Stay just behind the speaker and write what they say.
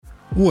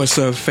What's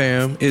up,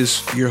 fam?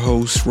 It's your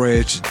host,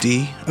 Reg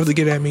D of the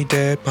Get At Me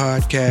Dad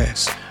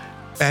podcast.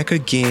 Back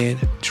again,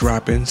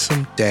 dropping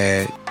some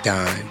dad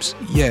dimes.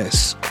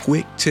 Yes,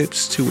 quick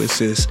tips to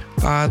assist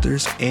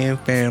fathers and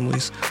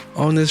families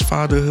on this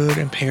fatherhood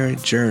and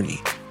parent journey.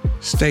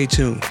 Stay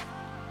tuned.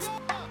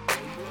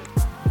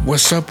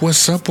 What's up?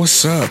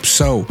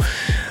 So,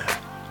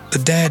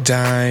 the dad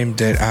dime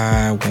that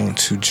I want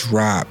to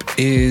drop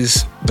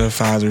is the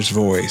father's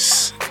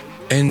voice.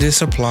 And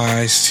this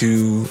applies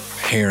to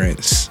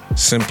parents.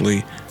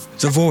 Simply,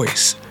 the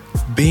voice.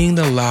 Being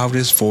the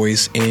loudest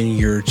voice in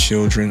your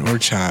children or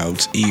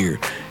child's ear.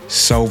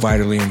 So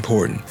vitally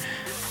important.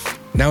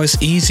 Now,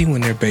 it's easy when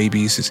they're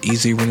babies. It's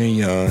easy when they're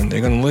young. They're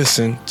going to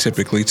listen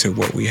typically to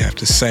what we have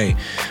to say.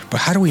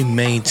 But how do we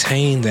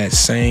maintain that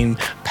same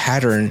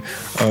pattern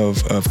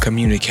of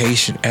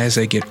communication as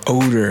they get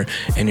older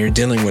and they're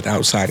dealing with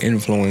outside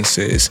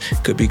influences?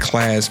 Could be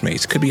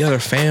classmates, could be other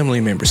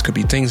family members, could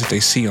be things that they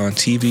see on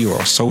TV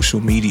or social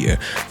media,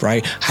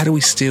 right? How do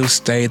we still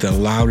stay the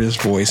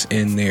loudest voice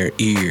in their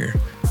ear?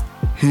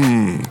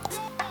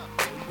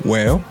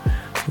 Well,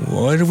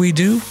 what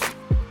do?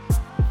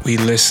 We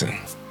listen.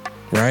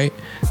 Right?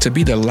 To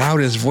be the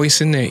loudest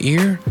voice in their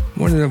ear,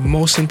 one of the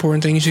most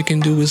important things you can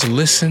do is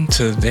listen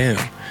to them,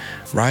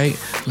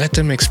 right? Let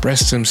them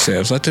express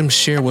themselves. Let them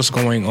share what's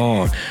going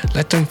on.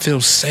 Let them feel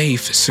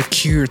safe,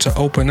 secure to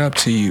open up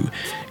to you.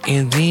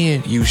 And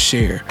then you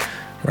share,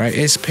 right?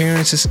 As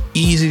parents, it's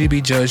easy to be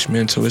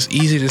judgmental. It's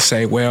easy to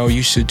say, well,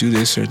 you should do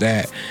this or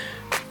that.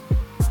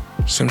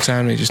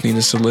 Sometimes they just need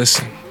us to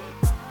listen.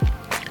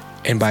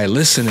 And by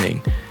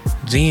listening,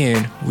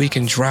 then we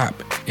can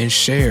drop and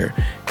share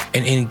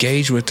and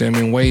engage with them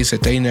in ways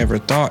that they never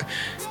thought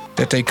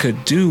that they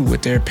could do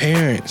with their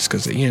parents,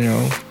 because,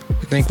 they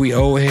think we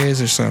old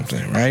heads or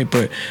something, right?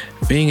 But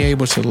being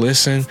able to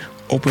listen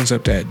opens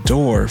up that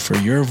door for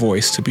your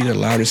voice to be the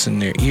loudest in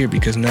their ear,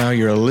 because now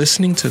you're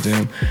listening to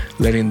them,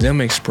 letting them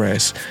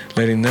express,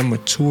 letting them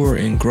mature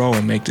and grow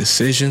and make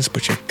decisions,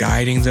 but you're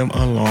guiding them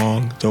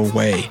along the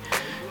way.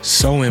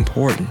 So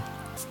important.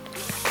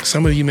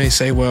 Some of you may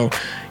say, well,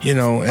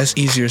 that's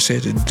easier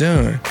said than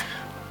done.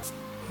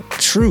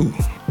 True.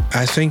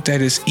 I think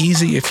that it's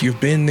easy if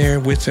you've been there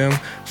with them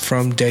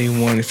from day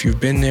one, if you've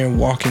been there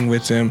walking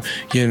with them,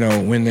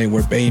 when they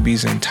were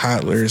babies and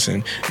toddlers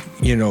and,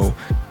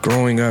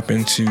 growing up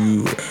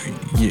into,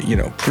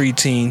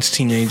 preteens,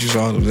 teenagers,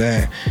 all of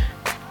that.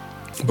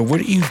 But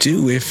what do you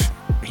do if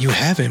you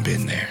haven't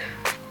been there?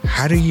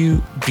 How do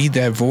you be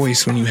that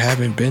voice when you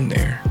haven't been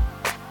there?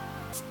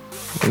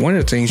 One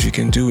of the things you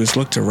can do is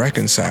look to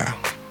reconcile,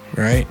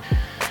 right?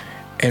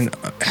 And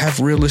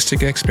have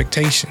realistic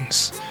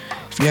expectations.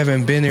 If you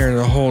haven't been there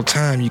the whole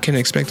time, you can't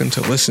expect them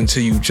to listen to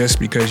you just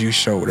because you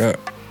showed up.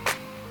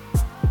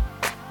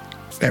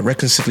 That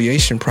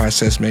reconciliation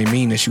process may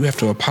mean that you have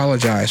to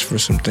apologize for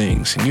some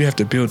things, and you have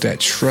to build that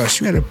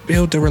trust. You got to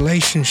build the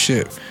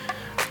relationship.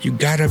 You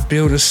got to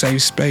build a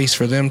safe space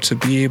for them to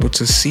be able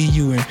to see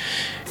you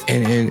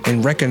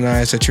and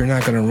recognize that you're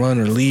not going to run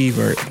or leave,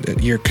 or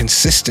that you're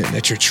consistent,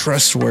 that you're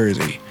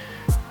trustworthy.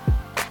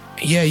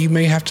 Yeah, you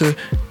may have to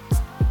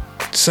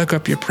suck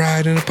up your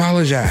pride and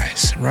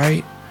apologize,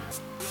 right?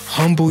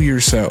 Humble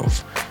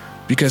yourself,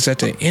 because at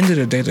the end of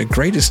the day, the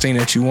greatest thing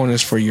that you want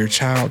is for your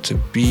child to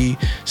be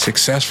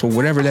successful,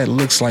 whatever that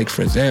looks like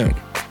for them,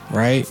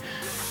 right?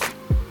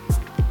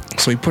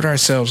 So we put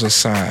ourselves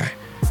aside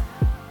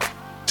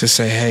to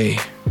say, hey,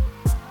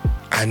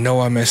 I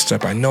know I messed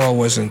up. I know I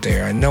wasn't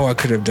there. I know I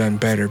could have done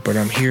better, but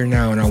I'm here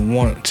now and I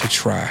want to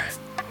try.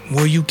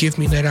 Will you give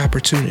me that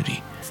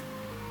opportunity?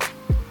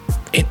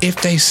 And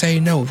if they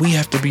say no, we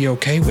have to be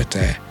okay with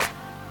that.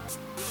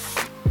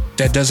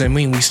 That doesn't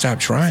mean we stop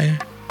trying.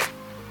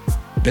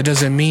 That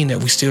doesn't mean that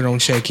we still don't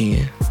check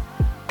in.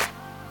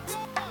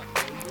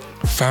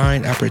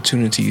 Find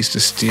opportunities to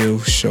still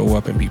show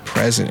up and be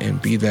present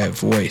and be that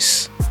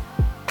voice.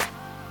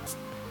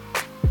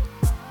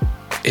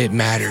 It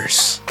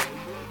matters.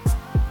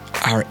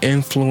 Our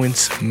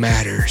influence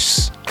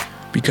matters,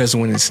 because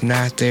when it's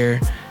not there,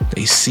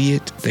 they see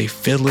it, they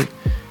feel it,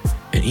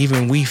 and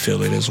even we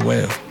feel it as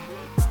well.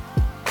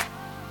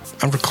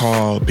 I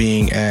recall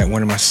being at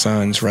one of my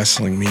son's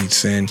wrestling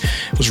meets, and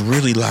it was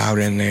really loud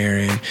in there,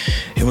 and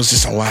it was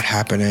just a lot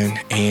happening,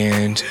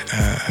 and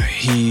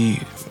he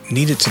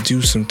needed to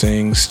do some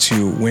things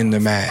to win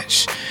the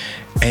match.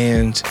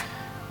 And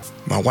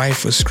my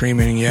wife was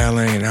screaming and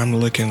yelling, and I'm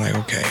looking like,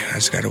 okay, I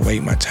just got to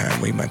wait my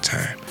time.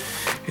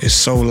 It's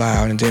so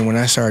loud. And then when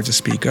I started to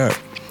speak up,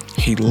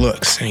 he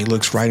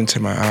looks right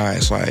into my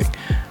eyes like,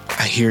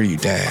 I hear you,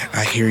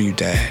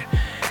 Dad.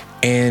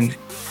 And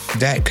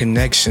that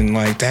connection,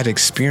 like that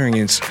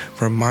experience,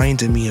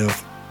 reminded me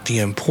of the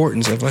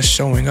importance of us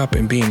showing up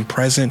and being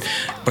present,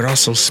 but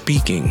also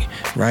speaking,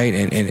 right?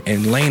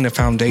 And laying the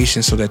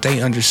foundation so that they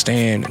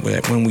understand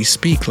that when we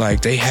speak,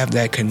 like they have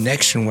that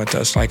connection with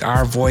us, like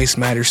our voice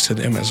matters to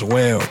them as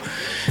well.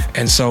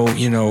 And so,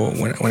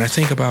 when I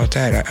think about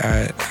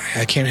that,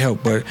 I can't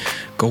help but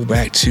go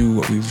back to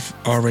what we've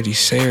already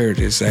shared,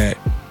 is that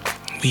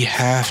we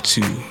have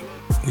to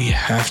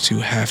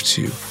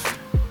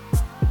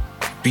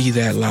be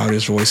that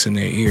loudest voice in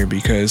their ear,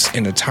 because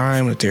in a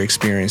time that they're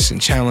experiencing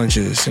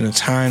challenges, in a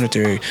time that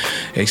they're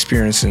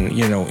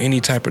experiencing, any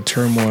type of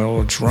turmoil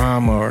or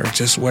drama or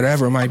just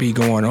whatever might be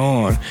going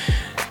on,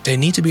 they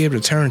need to be able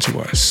to turn to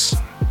us,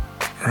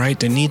 right?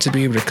 They need to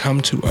be able to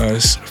come to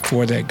us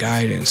for that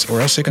guidance, or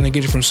else they're going to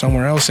get it from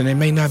somewhere else and it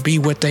may not be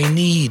what they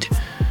need.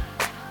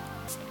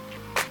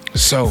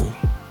 So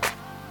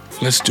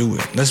let's do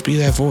it. Let's be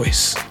that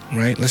voice,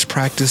 right? Let's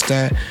practice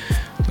that.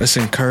 Let's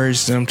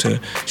encourage them to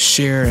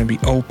share and be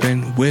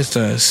open with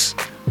us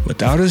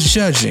without us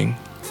judging,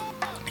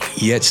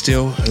 yet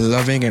still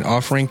loving and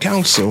offering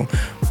counsel,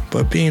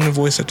 but being the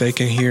voice that they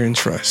can hear and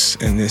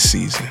trust in this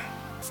season.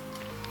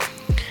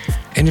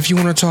 And if you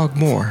want to talk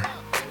more,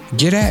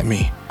 get at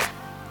me.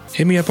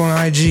 Hit me up on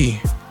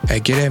IG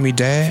at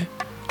getatmedad,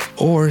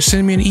 or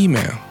send me an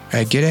email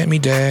at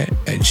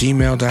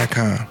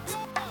getatmedad@gmail.com.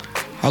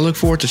 I look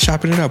forward to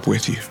chopping it up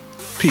with you.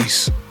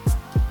 Peace.